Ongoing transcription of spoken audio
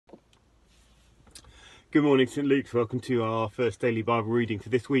Good morning, St Luke's. Welcome to our first daily Bible reading for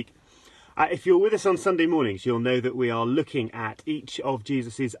this week. If you're with us on Sunday mornings, you'll know that we are looking at each of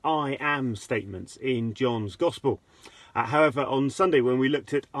Jesus's I am statements in John's Gospel. However, on Sunday when we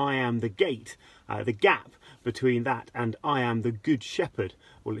looked at I am the gate, the gap between that and I am the good shepherd,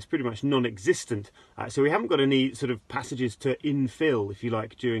 well, it's pretty much non-existent. So we haven't got any sort of passages to infill, if you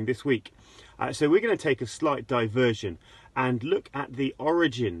like, during this week. So we're going to take a slight diversion and look at the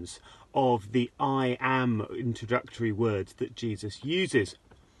origins of the I am introductory words that Jesus uses.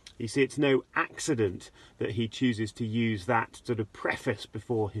 You see, it's no accident that he chooses to use that sort of preface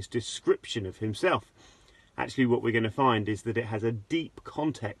before his description of himself. Actually, what we're going to find is that it has a deep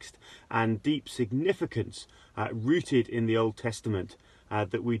context and deep significance rooted in the Old Testament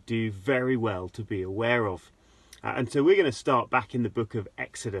that we do very well to be aware of. And so we're going to start back in the book of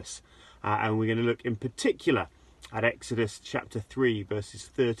Exodus, and we're going to look in particular at Exodus chapter 3 verses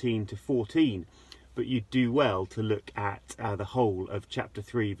 13 to 14, but you do well to look at the whole of chapter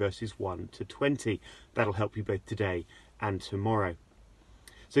 3 verses 1 to 20. That'll help you both today and tomorrow.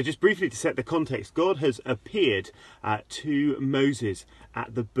 So just briefly to set the context, God has appeared to Moses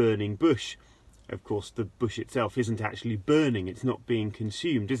at the burning bush. Of course, the bush itself isn't actually burning, it's not being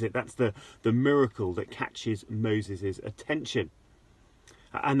consumed, is it? That's the miracle that catches Moses' attention.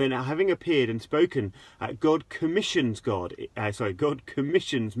 And then having appeared and spoken, God commissions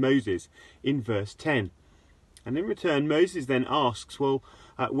Moses in verse 10. And in return, Moses then asks,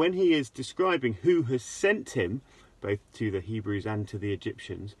 when he is describing who has sent him, both to the Hebrews and to the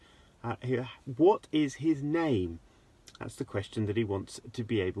Egyptians, what is his name? That's the question that he wants to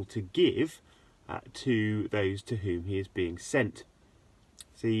be able to give to those to whom he is being sent.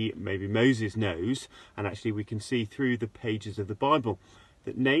 See, maybe Moses knows, and actually we can see through the pages of the Bible,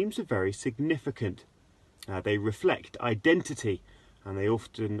 that names are very significant. They reflect identity, and they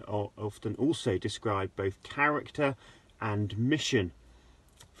often also describe both character and mission.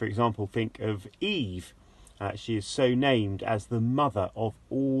 For example, think of Eve. She is so named as the mother of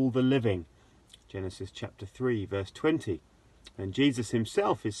all the living. Genesis chapter 3 verse 20. And Jesus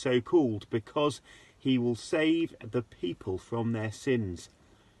himself is so called because he will save the people from their sins.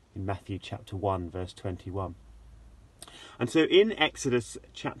 In Matthew chapter 1 verse 21. And so in Exodus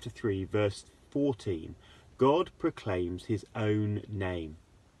chapter 3 verse 14, God proclaims his own name.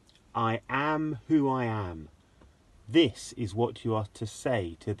 I am who I am. This is what you are to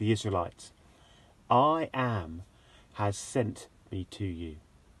say to the Israelites. I am has sent me to you.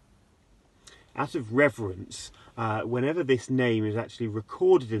 Out of reverence, whenever this name is actually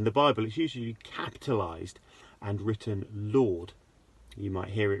recorded in the Bible, it's usually capitalized and written Lord. You might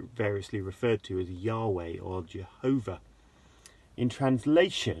hear it variously referred to as Yahweh or Jehovah. In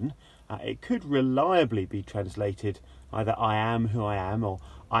translation, it could reliably be translated either I am who I am, or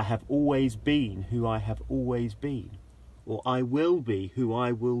I have always been who I have always been, or I will be who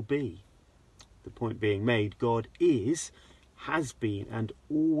I will be. The point being made, God is, has been, and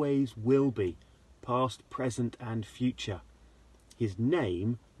always will be, past, present, and future. His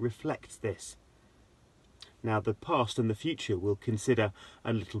name reflects this. Now, the past and the future we'll consider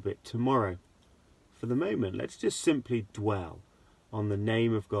a little bit tomorrow. For the moment, let's just simply dwell on the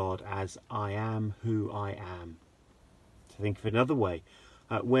name of God as I am who I am. To think of another way,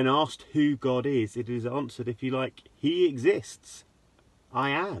 when asked who God is, it is answered, if you like, he exists.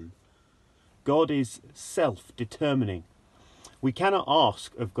 I am. God is self-determining. We cannot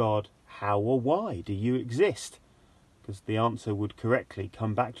ask of God, how or why do you exist? Because the answer would correctly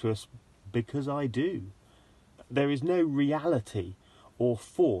come back to us, because I do. There is no reality or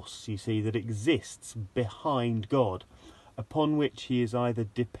force, you see, that exists behind God, upon which he is either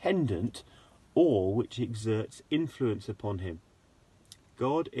dependent or which exerts influence upon him.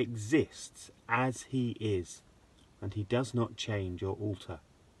 God exists as he is, and he does not change or alter.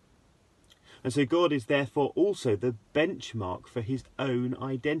 And so God is therefore also the benchmark for his own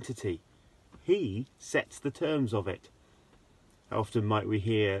identity. He sets the terms of it. How often might we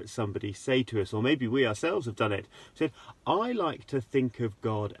hear somebody say to us, or maybe we ourselves have done it, said, I like to think of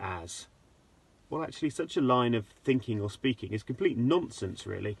God as. Well, actually, such a line of thinking or speaking is complete nonsense,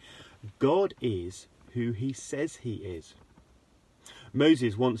 really. God is who he says he is.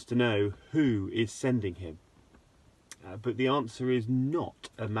 Moses wants to know who is sending him. But the answer is not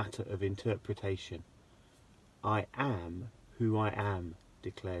a matter of interpretation. I am who I am,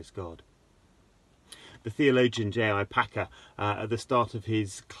 declares God. The theologian J.I. Packer, at the start of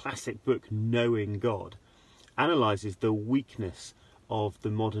his classic book, Knowing God, analyses the weakness of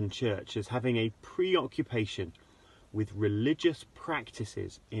the modern church as having a preoccupation with religious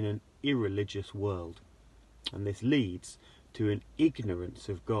practices in an irreligious world. And this leads to an ignorance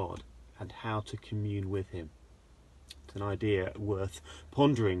of God and how to commune with him. It's an idea worth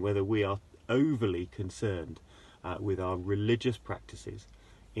pondering, whether we are overly concerned with our religious practices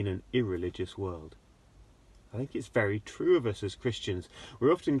in an irreligious world. I think it's very true of us as Christians.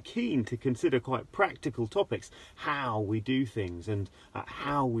 We're often keen to consider quite practical topics, how we do things and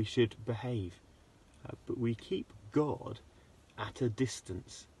how we should behave. But we keep God at a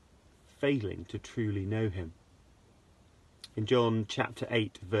distance, failing to truly know him. In John chapter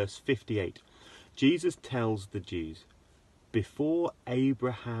 8, verse 58, Jesus tells the Jews, "Before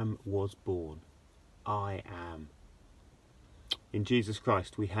Abraham was born, I am." In Jesus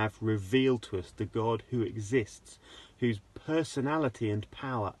Christ we have revealed to us the God who exists, whose personality and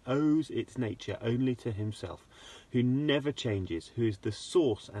power owes its nature only to himself, who never changes, who is the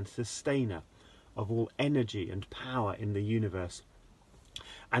source and sustainer of all energy and power in the universe,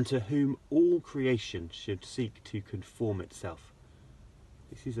 and to whom all creation should seek to conform itself.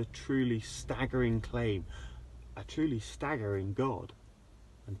 This is a truly staggering claim, a truly staggering God,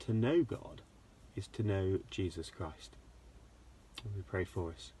 and to know God is to know Jesus Christ. We pray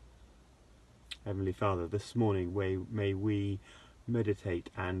for us. Heavenly Father, this morning may we meditate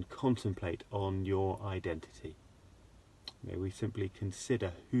and contemplate on your identity. May we simply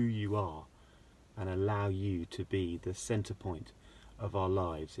consider who you are and allow you to be the centre point of our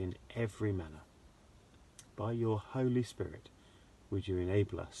lives in every manner. By your Holy Spirit, would you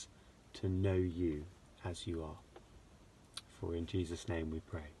enable us to know you as you are? For in Jesus' name we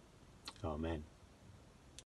pray. Amen.